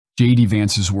J.D.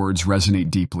 Vance's words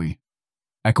resonate deeply,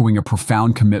 echoing a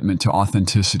profound commitment to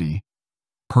authenticity,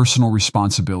 personal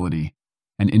responsibility,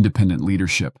 and independent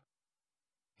leadership.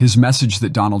 His message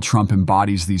that Donald Trump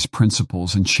embodies these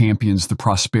principles and champions the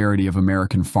prosperity of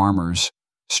American farmers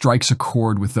strikes a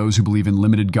chord with those who believe in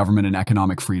limited government and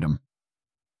economic freedom.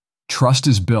 Trust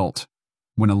is built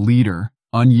when a leader,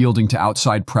 unyielding to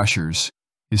outside pressures,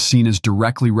 is seen as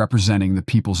directly representing the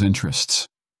people's interests.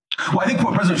 Well, I think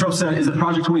what President Trump said is that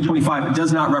Project 2025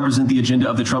 does not represent the agenda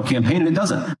of the Trump campaign, and it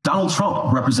doesn't. Donald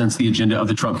Trump represents the agenda of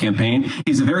the Trump campaign.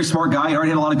 He's a very smart guy. He already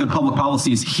had a lot of good public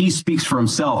policies. He speaks for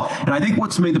himself. And I think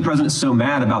what's made the president so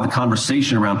mad about the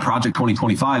conversation around Project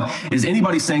 2025 is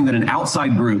anybody saying that an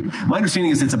outside group, my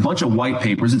understanding is it's a bunch of white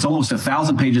papers. It's almost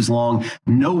 1,000 pages long.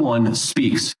 No one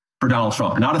speaks for Donald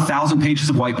Trump. Not 1,000 pages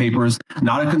of white papers,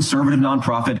 not a conservative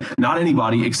nonprofit, not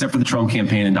anybody except for the Trump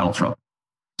campaign and Donald Trump.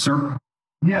 Sir?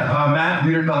 Yeah, Matt,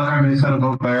 leader, Minnesota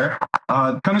vote player.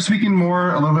 Kind of speaking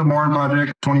a little bit more on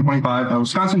Project 2025.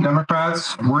 Wisconsin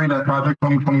Democrats worry that Project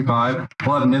 2025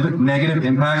 will have negative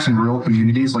impacts in rural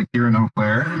communities like here in Eau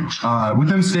Claire, with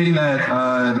them stating that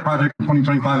the Project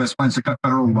 2025 has plans to cut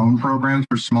federal loan programs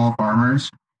for small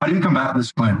farmers. How do you combat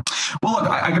this claim? Well, look,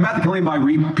 I combat the claim by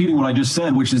repeating what I just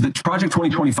said, which is that Project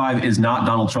 2025 is not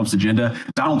Donald Trump's agenda.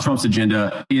 Donald Trump's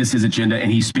agenda is his agenda,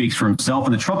 and he speaks for himself.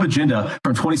 And the Trump agenda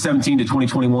from 2017 to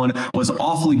 2021 was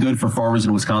awfully good for farmers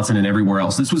in Wisconsin and everywhere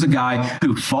else. This was a guy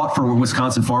who fought for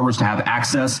Wisconsin farmers to have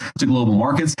access to global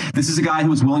markets. This is a guy who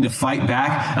was willing to fight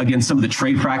back against some of the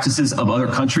trade practices of other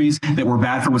countries that were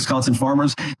bad for Wisconsin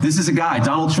farmers. This is a guy,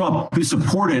 Donald Trump, who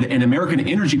supported an American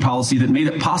energy policy that made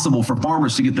it possible for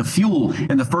farmers to get the fuel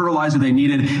and the fertilizer they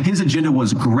needed. His agenda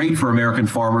was great for American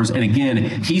farmers. And again,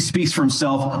 he speaks for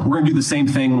himself. We're going to do the same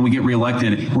thing when we get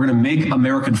reelected. We're going to make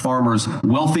American farmers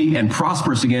wealthy and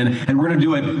prosperous again. And we're going to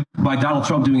do it by Donald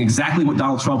Trump doing exactly what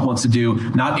Donald Trump wants to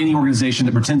do, not any organization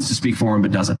that pretends to speak for him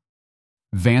but doesn't.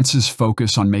 Vance's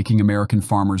focus on making American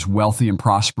farmers wealthy and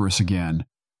prosperous again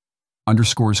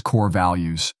underscores core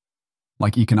values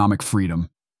like economic freedom,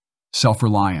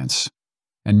 self-reliance,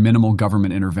 and minimal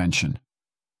government intervention.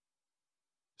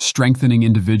 Strengthening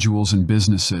individuals and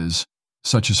businesses,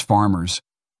 such as farmers,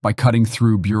 by cutting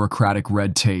through bureaucratic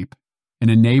red tape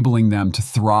and enabling them to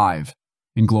thrive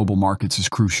in global markets is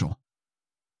crucial.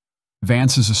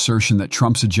 Vance's assertion that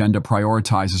Trump's agenda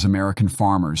prioritizes American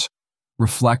farmers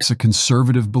reflects a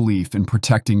conservative belief in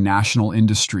protecting national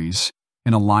industries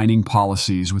and aligning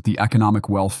policies with the economic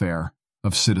welfare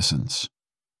of citizens.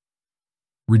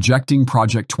 Rejecting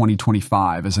Project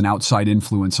 2025 as an outside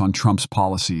influence on Trump's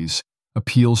policies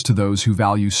appeals to those who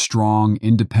value strong,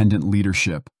 independent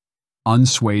leadership,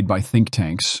 unswayed by think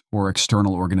tanks or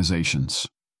external organizations.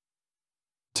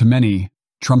 To many,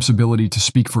 Trump's ability to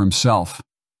speak for himself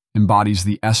embodies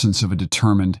the essence of a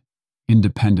determined,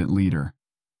 independent leader,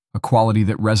 a quality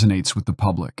that resonates with the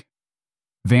public.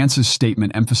 Vance's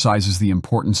statement emphasizes the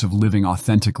importance of living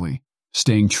authentically,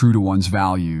 staying true to one's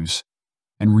values,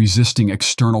 and resisting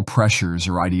external pressures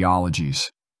or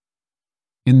ideologies.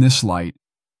 In this light,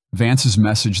 Vance's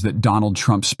message that Donald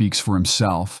Trump speaks for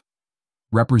himself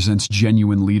represents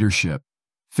genuine leadership,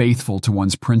 faithful to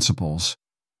one's principles,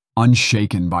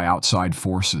 unshaken by outside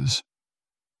forces.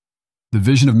 The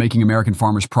vision of making American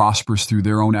farmers prosperous through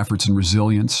their own efforts and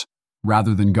resilience,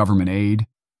 rather than government aid,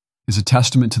 is a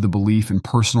testament to the belief in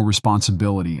personal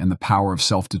responsibility and the power of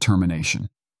self-determination.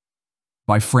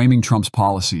 By framing Trump's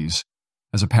policies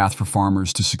as a path for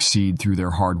farmers to succeed through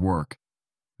their hard work,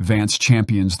 Vance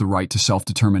champions the right to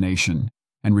self-determination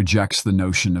and rejects the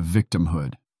notion of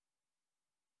victimhood.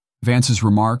 Vance's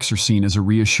remarks are seen as a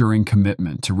reassuring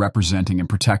commitment to representing and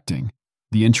protecting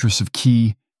the interests of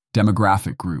key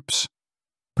demographic groups,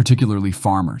 particularly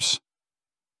farmers.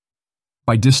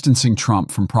 By distancing Trump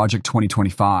from Project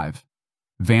 2025,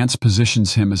 Vance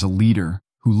positions him as a leader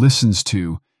who listens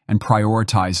to and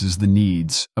prioritizes the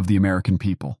needs of the American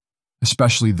people,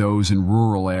 especially those in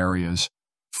rural areas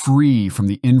free from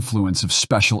the influence of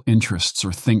special interests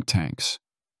or think tanks.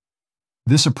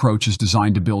 This approach is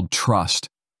designed to build trust,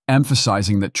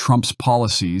 emphasizing that Trump's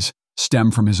policies stem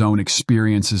from his own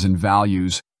experiences and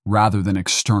values rather than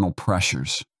external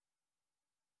pressures.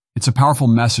 It's a powerful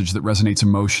message that resonates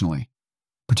emotionally,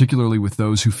 particularly with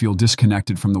those who feel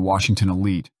disconnected from the Washington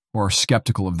elite or are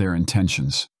skeptical of their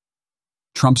intentions.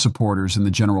 Trump supporters and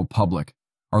the general public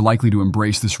are likely to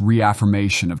embrace this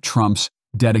reaffirmation of Trump's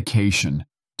dedication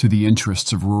to the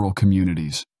interests of rural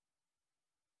communities.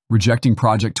 Rejecting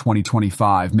Project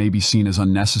 2025 may be seen as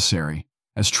unnecessary,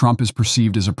 as Trump is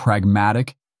perceived as a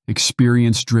pragmatic,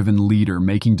 experience-driven leader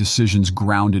making decisions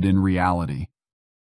grounded in reality.